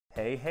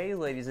Hey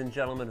ladies and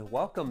gentlemen,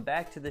 welcome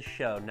back to the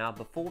show. Now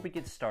before we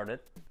get started,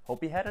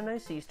 hope you had a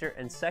nice Easter,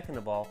 and second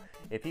of all,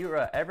 if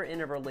you're ever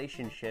in a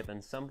relationship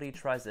and somebody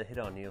tries to hit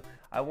on you,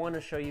 I want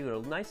to show you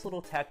a nice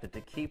little tactic to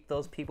keep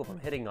those people from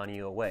hitting on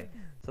you away.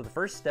 So the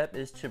first step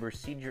is to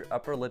recede your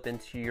upper lip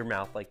into your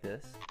mouth like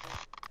this.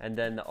 And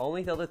then the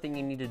only other thing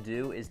you need to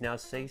do is now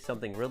say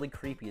something really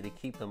creepy to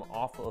keep them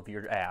off of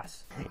your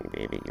ass. Hey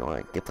baby, you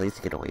want to please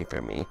get away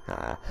from me?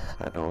 I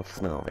don't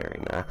smell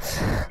very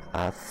nice.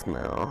 I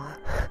smell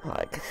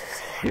like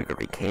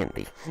sugary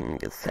candy.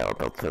 Get sour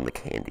belts from the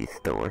candy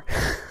store.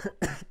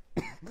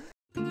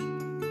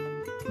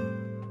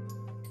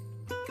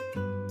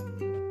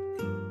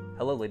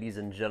 Hello ladies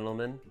and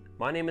gentlemen,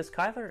 my name is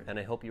Kyler and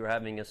I hope you're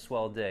having a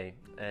swell day.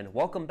 And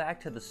welcome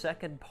back to the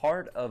second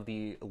part of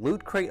the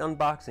LootCrate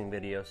unboxing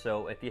video.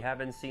 So if you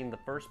haven't seen the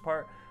first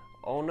part,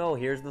 oh no,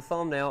 here's the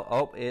thumbnail.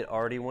 Oh, it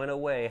already went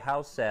away,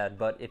 how sad.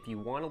 But if you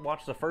want to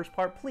watch the first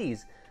part,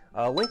 please,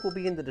 link will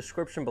be in the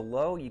description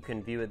below. You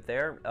can view it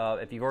there.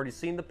 If you've already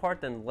seen the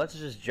part, then let's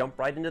just jump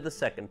right into the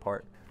second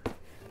part.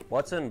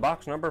 What's in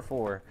box number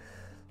 4?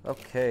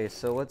 Okay,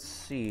 so let's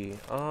see.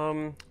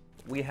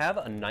 We have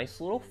a nice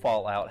little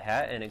Fallout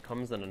hat, and it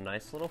comes in a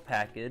nice little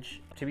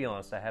package. To be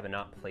honest, I have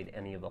not played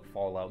any of the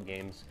Fallout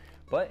games,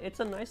 but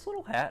it's a nice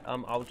little hat.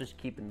 I'll just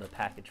keep it in the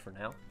package for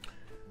now.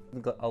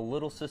 We've got a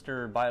little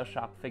sister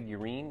Bioshock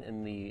figurine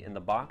in the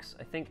box.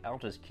 I think I'll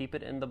just keep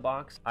it in the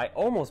box. I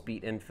almost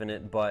beat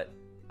Infinite, but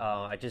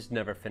I just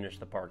never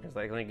finished the part because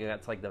I think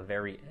that's like the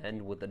very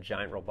end with the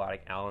giant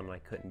robotic owl, and I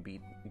couldn't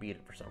beat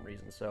it for some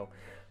reason. So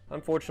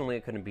unfortunately, I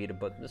couldn't beat it.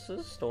 But this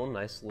is still a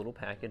nice little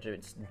package.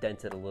 It's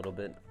dented a little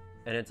bit.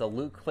 And it's a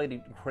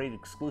LootCrate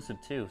exclusive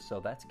too, so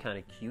that's kind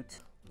of cute.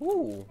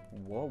 Ooh,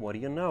 well, what do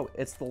you know?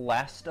 It's The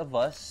Last of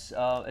Us.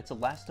 It's a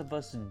Last of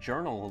Us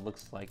journal. It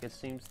looks like. It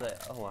seems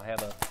that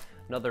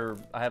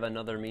I have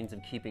another means of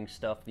keeping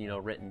stuff,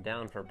 written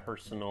down for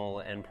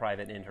personal and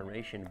private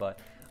information. But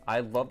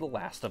I love The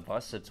Last of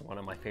Us. It's one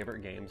of my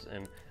favorite games,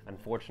 and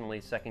unfortunately,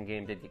 second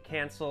game did get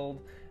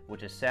canceled,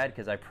 which is sad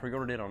because I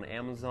pre-ordered it on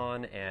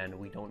Amazon, and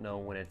we don't know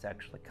when it's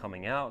actually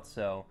coming out.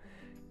 So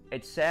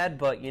it's sad,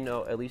 but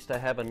at least I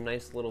have a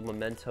nice little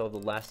memento of The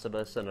Last of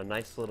Us and a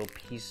nice little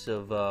piece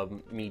of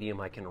medium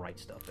I can write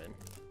stuff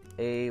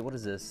in. What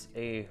is this?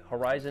 A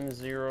Horizon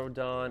Zero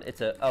Dawn. It's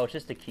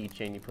just a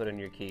keychain you put in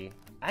your key.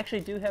 I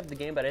actually do have the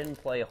game, but I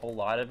didn't play a whole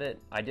lot of it.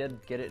 I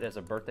did get it as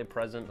a birthday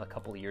present a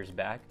couple of years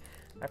back.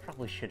 I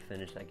probably should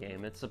finish that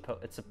game. It's a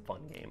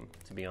fun game,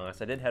 to be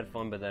honest. I did have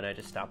fun, but then I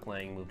just stopped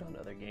playing, moved on to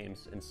other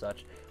games and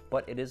such.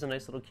 But it is a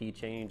nice little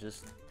keychain. You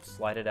just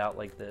slide it out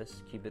like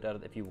this. Keep it out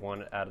of if you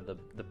want it out of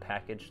the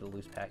package, the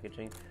loose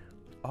packaging.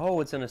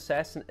 Oh, it's an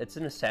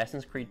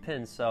Assassin's Creed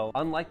pin. So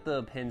unlike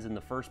the pins in the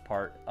first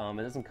part, it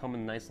doesn't come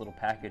in nice little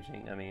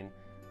packaging. I mean,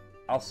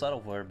 I'll settle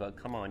for it, but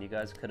come on, you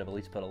guys could have at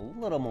least put a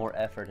little more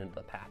effort into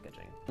the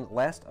packaging.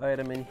 Last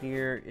item in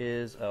here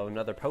is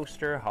another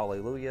poster,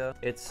 hallelujah.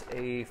 It's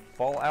a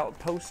Fallout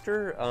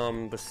poster,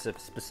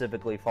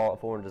 specifically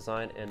Fallout 4 in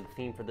design, and the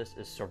theme for this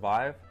is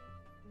survive.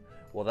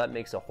 Well, that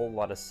makes a whole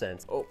lot of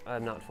sense. Oh,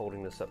 I'm not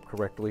folding this up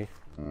correctly.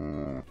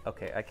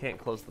 Okay, I can't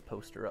close the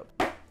poster up.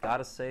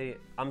 Gotta say,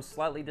 I'm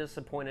slightly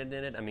disappointed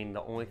in it. I mean,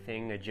 the only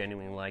thing I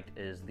genuinely liked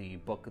is the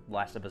book,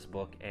 Last of Us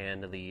book,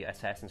 and the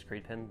Assassin's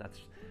Creed pin. That's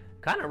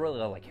kind of really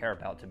all I care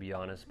about, to be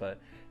honest. But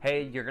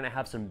hey, you're gonna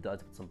have some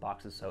duds with some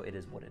boxes, so it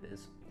is what it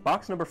is.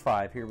 Box number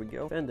 5, here we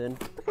go. And then,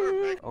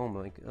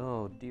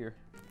 oh dear.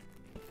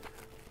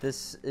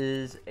 This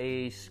is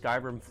a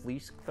Skyrim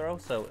fleece throw,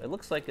 so it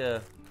looks like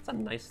it's a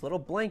nice little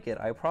blanket.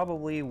 I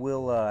probably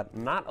will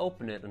not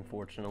open it,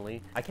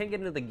 unfortunately. I can't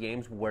get into the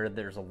games where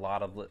there's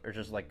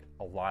just like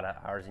a lot of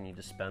hours you need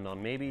to spend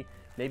on. Maybe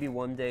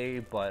one day,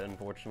 but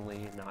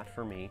unfortunately not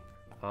for me.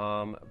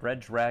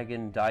 Red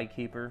Dragon Die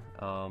Keeper.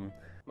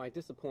 My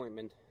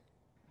disappointment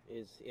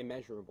is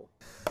immeasurable.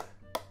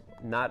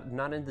 Not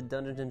into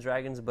Dungeons and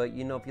Dragons, but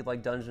if you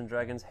like Dungeons and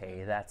Dragons,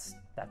 hey, that's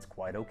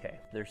quite okay.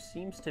 There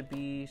seems to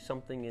be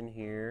something in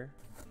here.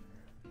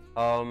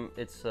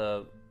 It's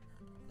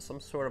some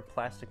sort of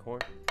plastic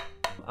horn.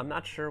 I'm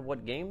not sure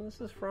what game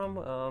this is from.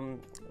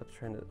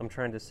 I'm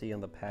trying to see on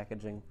the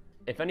packaging.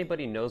 If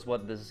anybody knows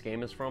what this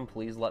game is from,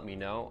 please let me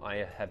know.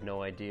 I have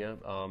no idea.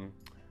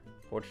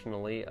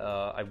 Fortunately,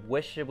 I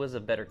wish it was a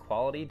better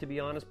quality, to be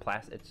honest.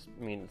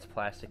 It's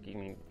plastic.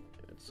 It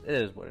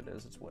is what it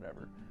is. It's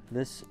whatever.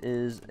 This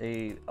is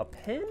a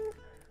pin.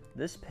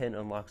 This pin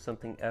unlocks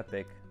something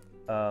epic.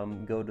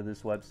 Go to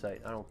this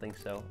website. I don't think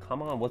so.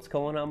 Come on, what's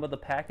going on with the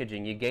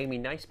packaging? You gave me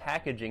nice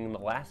packaging in the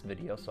last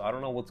video, so I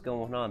don't know what's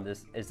going on.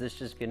 Is this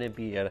just gonna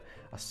be a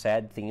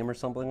sad theme or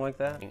something like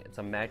that? It's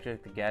a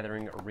Magic the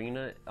Gathering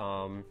arena.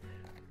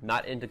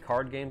 Not into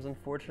card games,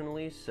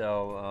 unfortunately,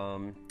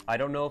 so I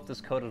don't know if this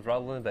code is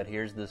relevant, but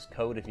here's this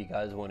code if you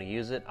guys want to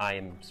use it. I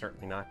am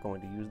certainly not going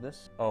to use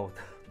this. Oh,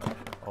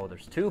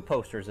 there's 2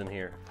 posters in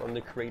here from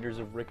the creators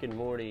of Rick and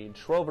Morty.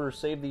 Trover,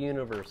 Save the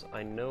Universe.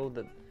 I know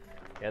that,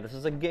 yeah, this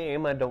is a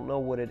game. I don't know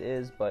what it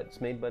is, but it's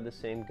made by the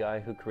same guy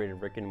who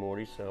created Rick and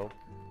Morty, so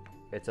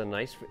It's a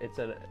nice,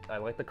 I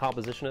like the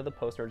composition of the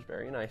poster, it's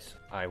very nice.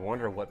 I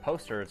wonder what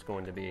poster it's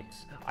going to be.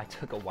 I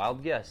took a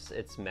wild guess.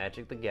 It's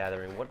Magic the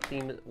Gathering.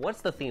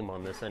 What's the theme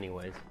on this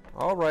anyways?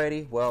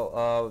 Alrighty,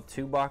 well,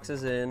 2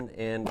 boxes in,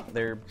 and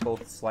they're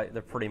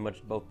pretty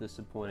much both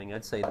disappointing.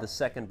 I'd say the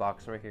second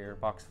box right here,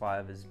 box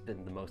 5, has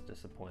been the most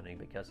disappointing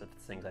because of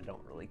things I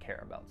don't really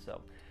care about,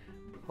 so.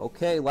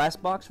 Okay,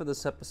 last box for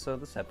this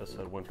episode. This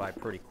episode went by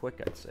pretty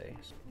quick, I'd say.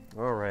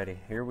 Alrighty,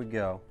 here we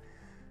go.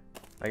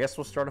 I guess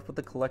we'll start off with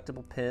the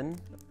collectible pin.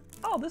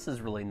 Oh, this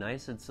is really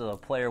nice. It's a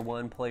player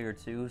 1, player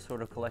 2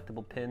 sort of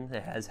collectible pin.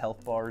 It has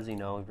health bars, you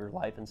know, of your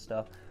life and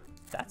stuff.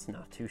 That's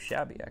not too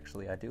shabby,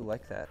 actually. I do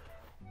like that.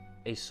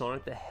 A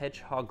Sonic the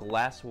Hedgehog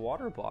glass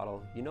water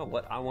bottle. You know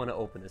what? I want to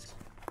open this.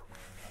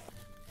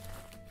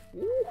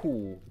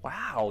 Ooh,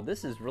 wow,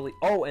 this is really...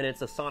 Oh, and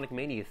it's a Sonic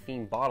Mania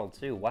themed bottle,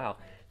 too. Wow.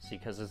 See,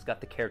 because it's got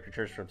the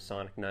caricatures from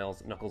Sonic,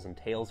 Knuckles, and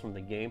Tails from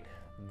the game.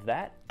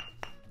 That...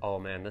 Oh,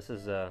 man, this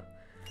is...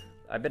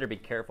 I better be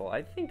careful.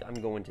 I think I'm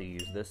going to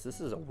use this.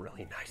 This is a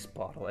really nice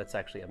bottle. It's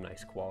actually of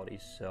nice quality.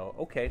 So,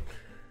 okay.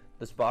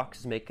 This box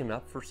is making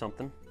up for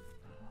something.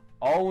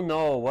 Oh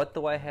no, what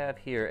do I have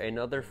here?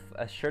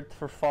 A shirt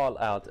for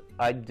Fallout.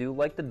 I do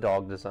like the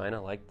dog design. I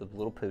like the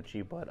little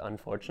Poochie, but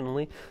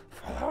unfortunately,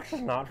 Fallout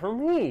is not for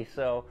me.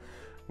 So,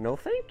 no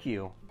thank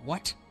you.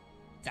 What?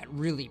 That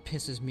really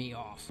pisses me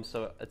off.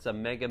 So it's a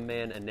Mega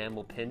Man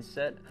enamel pin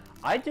set.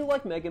 I do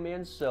like Mega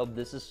Man, so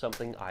this is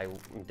something I'm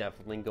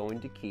definitely going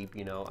to keep.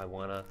 You know, I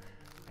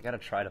gotta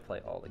try to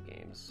play all the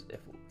games if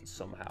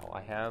somehow.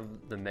 I have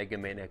the Mega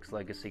Man X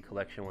Legacy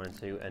Collection 1 and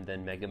 2, and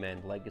then Mega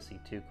Man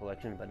Legacy 2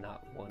 Collection, but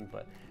not 1.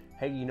 But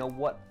hey, you know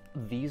what?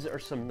 These are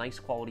some nice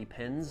quality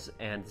pins,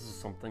 and this is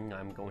something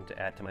I'm going to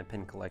add to my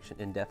pin collection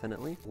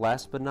indefinitely.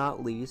 Last but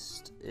not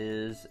least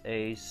is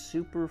a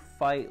Super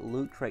Fight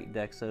Loot Crate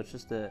deck. So it's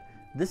just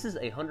this is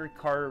a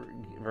 100-card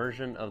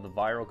version of the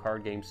viral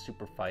card game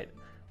Super Fight.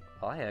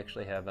 I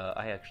actually have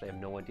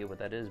no idea what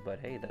that is, but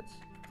hey,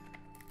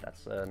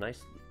 that's a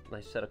nice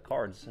set of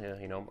cards.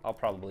 You know, I'll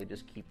probably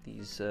just keep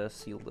these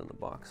sealed in the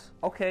box.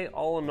 Okay,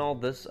 all in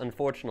all,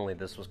 unfortunately,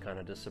 this was kind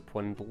of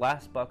disappointing. The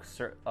last box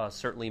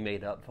certainly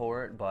made up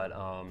for it, but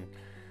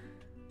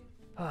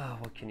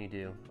what can you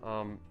do?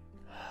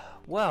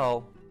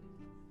 Well.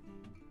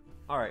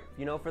 Alright,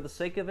 you know, for the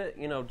sake of it,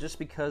 you know, just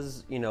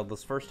because, you know,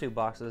 those first 2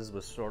 boxes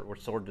were sort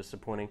of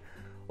disappointing,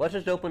 let's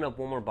just open up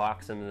one more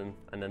box and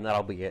then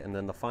that'll be it. And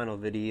then the final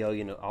video,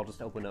 you know, I'll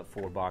just open up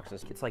 4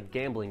 boxes. It's like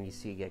gambling, you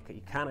see, you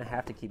kind of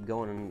have to keep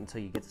going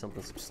until you get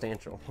something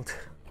substantial.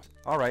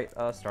 Alright,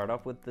 start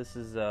off with, this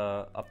is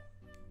a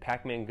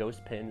Pac-Man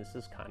Ghost pin. This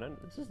is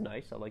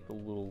nice. I like the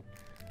little...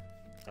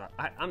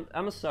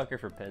 I'm a sucker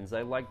for pins.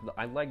 I like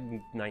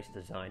nice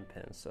design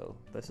pins, so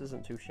this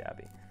isn't too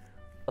shabby.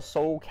 A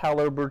Soul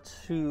Calibur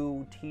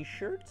 2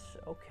 t-shirt.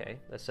 Okay,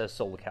 that says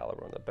Soul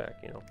Calibur on the back,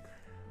 you know.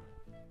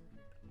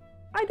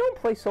 I don't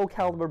play Soul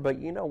Calibur, but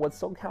you know what?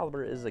 Soul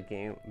Calibur is a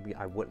game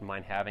I wouldn't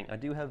mind having. I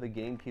do have a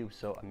GameCube,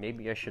 so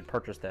maybe I should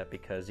purchase that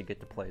because you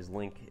get to play as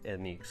Link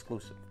in the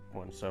exclusive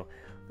one. So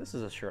this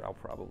is a shirt I'll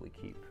probably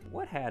keep.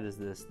 What hat is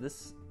this?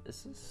 This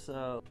is,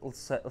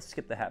 let's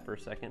skip the hat for a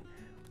second.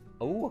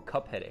 Oh, a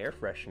Cuphead air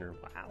freshener.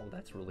 Wow,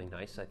 that's really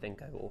nice.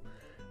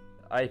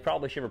 I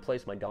probably should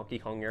replace my Donkey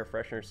Kong air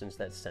freshener since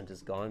that scent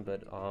is gone,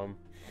 but,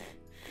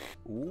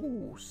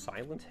 ooh,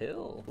 Silent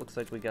Hill. Looks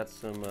like we got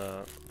some,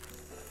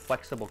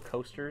 flexible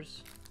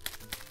coasters.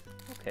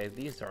 Okay,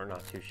 these are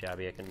not too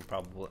shabby.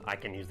 I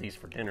can use these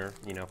for dinner,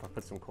 you know, if I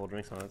put some cold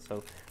drinks on it,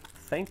 so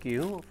thank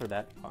you for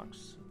that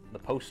box. The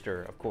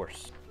poster, of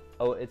course.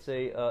 Oh, it's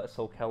a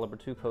Soul Calibur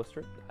 2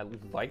 poster.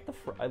 Like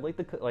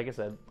I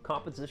said,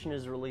 composition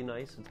is really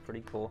nice. It's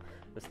pretty cool.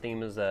 This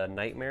theme is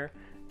Nightmare.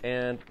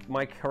 And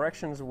my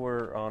corrections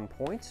were on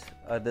point.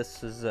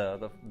 This is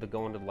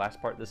going to the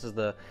last part. This is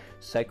the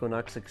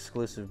Psychonauts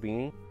exclusive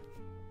beanie.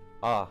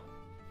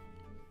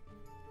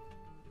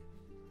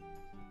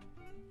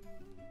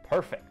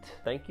 Perfect.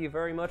 Thank you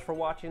very much for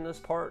watching this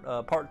part.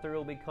 Part 3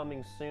 will be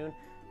coming soon.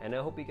 And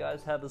I hope you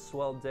guys have a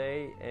swell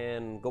day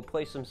and go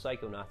play some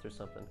Psychonauts or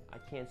something. I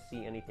can't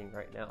see anything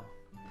right now.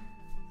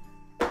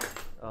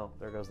 Oh,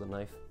 there goes the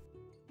knife.